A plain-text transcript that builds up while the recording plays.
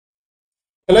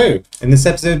Hello, in this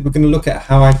episode we're going to look at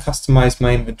how I customize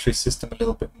my inventory system a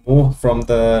little bit more from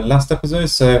the last episode.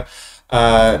 So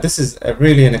this is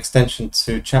really an extension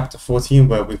to chapter 14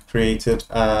 where we've created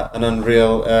an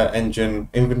Unreal Engine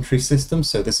inventory system.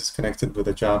 So this is connected with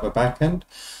a Java backend.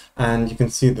 And you can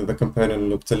see that the component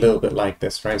looked a little bit like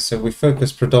this, right? So we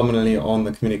focused predominantly on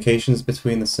the communications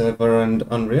between the server and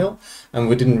Unreal, and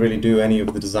we didn't really do any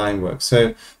of the design work.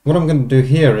 So what I'm going to do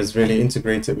here is really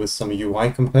integrate it with some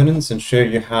UI components and show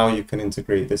you how you can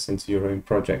integrate this into your own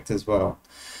project as well.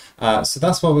 So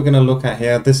that's what we're going to look at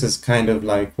here. This is kind of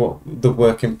like what the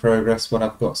work in progress, what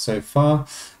I've got so far.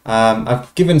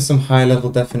 I've given some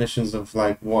high-level definitions of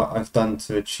like what I've done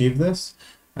to achieve this.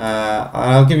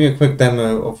 I'll give you a quick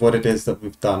demo of what it is that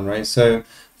we've done, right? So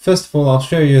first of all, I'll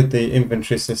show you the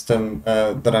inventory system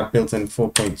that I've built in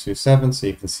 4.27. So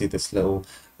you can see this little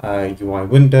UI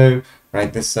window,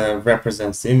 right? This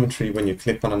represents the inventory. When you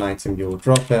click on an item, you'll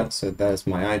drop it. So there's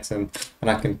my item,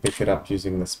 and I can pick it up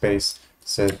using the space.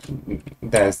 So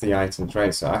there's the items,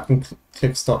 right? So I can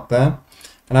click stop there.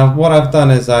 And what I've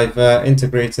done is I've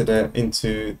integrated it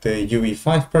into the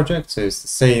UE5 project. So it's the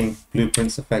same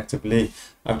blueprints effectively.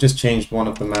 I've just changed one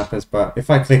of the mappers, but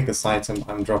if I click this item,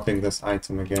 I'm dropping this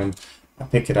item again. I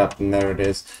pick it up and there it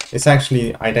is. It's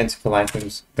actually identical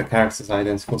items. The character is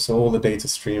identical, so all the data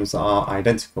streams are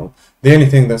identical. The only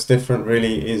thing that's different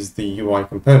really is the UI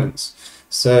components.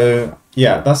 So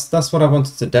yeah, that's what I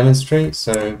wanted to demonstrate.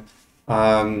 So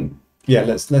yeah,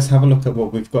 let's have a look at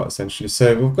what we've got essentially.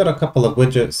 So we've got a couple of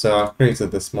widgets. So I've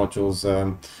created this modules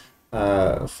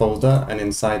folder, and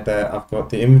inside there I've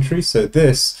got the inventory. So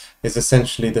this is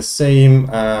essentially the same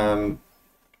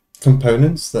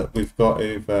components that we've got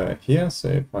over here. So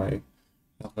if I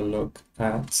have a look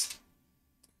at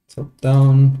top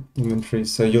down inventory,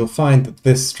 so you'll find that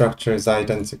this structure is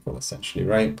identical essentially,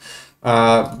 right?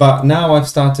 But now I've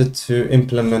started to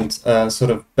implement a sort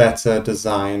of better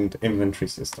designed inventory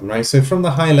system, right? So from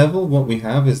the high level, what we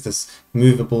have is this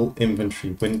movable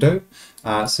inventory window.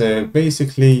 So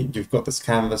basically you've got this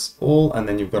canvas all, and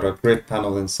then you've got a grid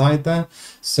panel inside there.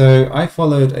 So I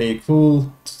followed a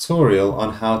cool tutorial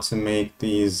on how to make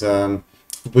these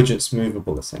widgets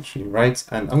movable essentially, right?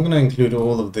 And I'm going to include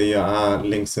all of the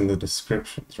links in the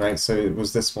descriptions, right? So it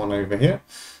was this one over here.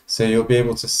 So you'll be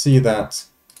able to see that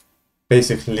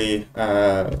basically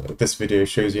this video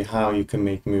shows you how you can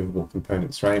make movable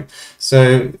components, right?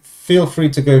 So feel free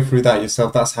to go through that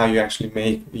yourself. That's how you actually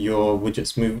make your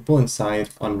widgets movable inside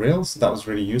Unreal. So that was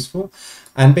really useful.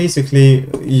 And basically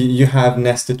you have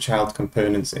nested child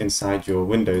components inside your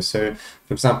window. So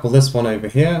for example, this one over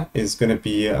here is going to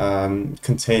be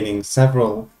containing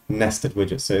several nested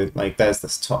widgets. So like there's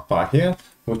this top bar here,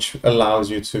 which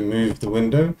allows you to move the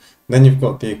window. Then you've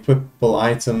got the equipable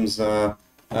items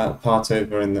part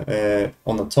over in the,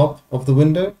 on the top of the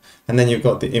window, and then you've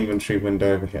got the inventory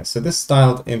window over here. So this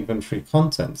styled inventory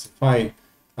contents, if I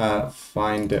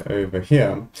find it over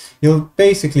here, you'll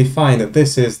basically find that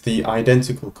this is the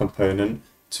identical component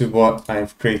to what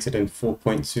I've created in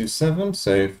 4.27.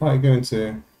 So if I go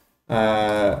into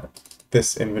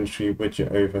this inventory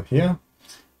widget over here,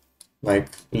 like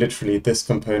literally this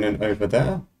component over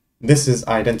there, this is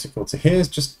identical to here. It's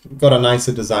just got a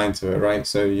nicer design to it, right?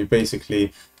 So you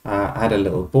basically add a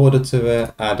little border to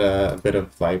it, add a bit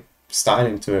of like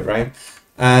styling to it, right?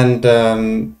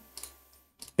 And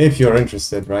if you're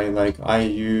interested, right, like I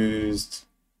used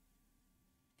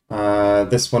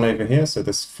this one over here, so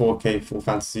this 4K Full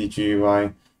Fantasy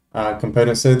GUI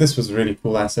component. So this was a really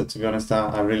cool asset, to be honest.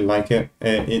 I really like it.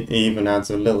 It even adds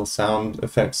a little sound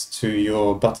effects to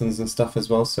your buttons and stuff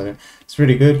as well, so it's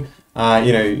really good.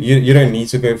 You know, you don't need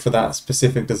to go for that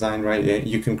specific design, right?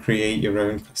 You can create your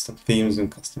own custom themes and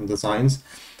custom designs.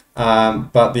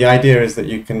 But the idea is that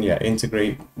you can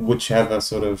integrate whichever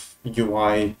sort of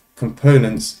UI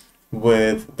components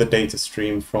with the data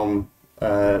stream from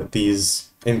these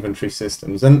inventory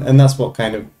systems, and that's what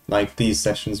kind of like these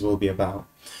sessions will be about.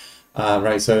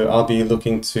 Right, so I'll be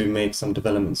looking to make some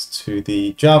developments to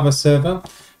the Java server,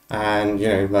 and you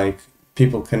know, like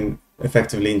people can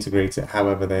effectively integrate it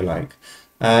however they like.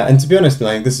 And to be honest,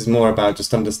 like this is more about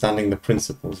just understanding the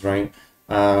principles, right?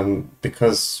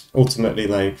 Because ultimately,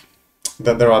 like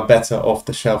that there are better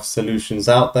off-the-shelf solutions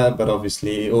out there, but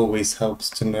obviously it always helps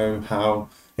to know how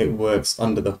it works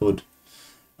under the hood.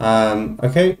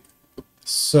 Okay,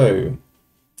 so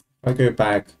if I go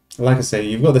back, like I say,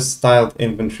 you've got the styled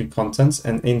inventory contents,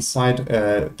 and inside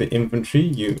the inventory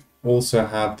you also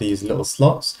have these little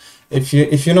slots. If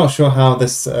you're not sure how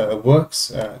this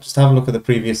works, just have a look at the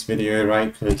previous video,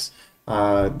 right? Because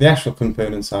the actual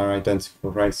components are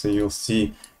identical, right? So you'll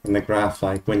see in the graph,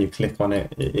 like when you click on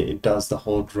it, it does the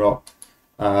whole drop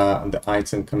the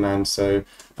item command. So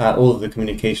all of the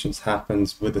communications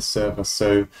happens with the server.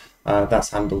 So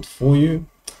that's handled for you.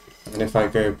 And if I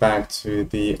go back to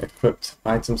the equipped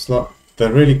item slot,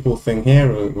 the really cool thing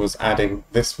here was adding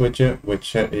this widget,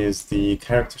 which is the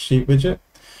character sheet widget.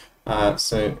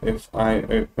 So if I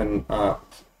open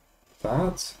up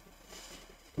that,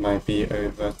 might be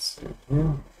over to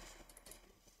here.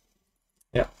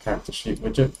 Yeah, character sheet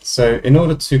widget. So in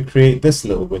order to create this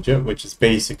little widget, which is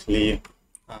basically,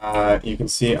 you can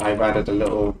see I've added a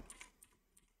little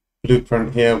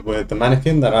blueprint here with the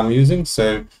mannequin that I'm using.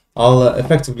 So I'll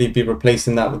effectively be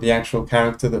replacing that with the actual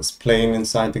character that's playing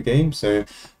inside the game. So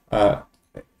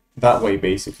that way,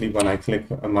 basically, when I click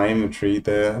on my inventory,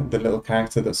 the little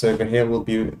character that's over here will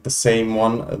be the same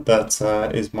one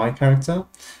that is my character.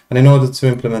 And in order to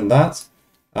implement that,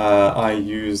 I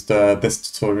used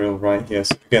this tutorial right here.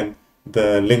 So again,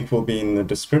 the link will be in the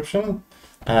description.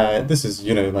 This is,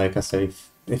 you know, like I say,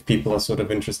 if people are sort of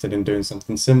interested in doing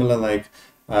something similar, like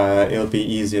it'll be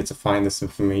easier to find this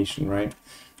information, right?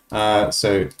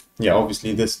 So yeah,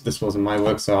 obviously this wasn't my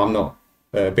work, so I'm not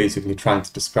basically trying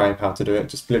to describe how to do it.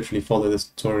 Just literally follow this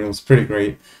tutorial. It's pretty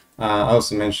great. I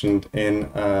also mentioned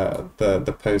in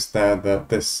the post there that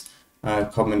this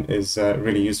comment is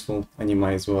really useful, and you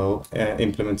might as well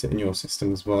implement it in your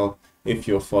system as well if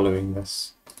you're following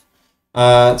this.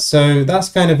 So that's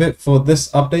kind of it for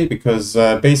this update, because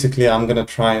basically I'm going to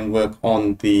try and work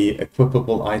on the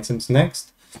equipable items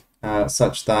next,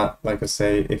 such that, like I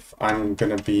say, if I'm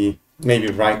going to be maybe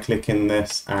right-clicking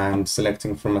this and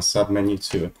selecting from a sub-menu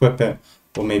to equip it,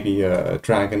 or maybe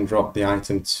drag and drop the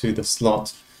item to the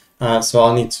slot. So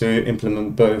I'll need to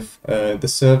implement both the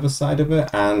server side of it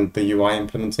and the UI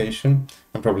implementation,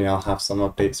 and probably I'll have some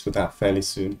updates with that fairly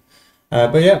soon.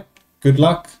 But yeah, good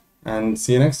luck and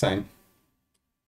see you next time.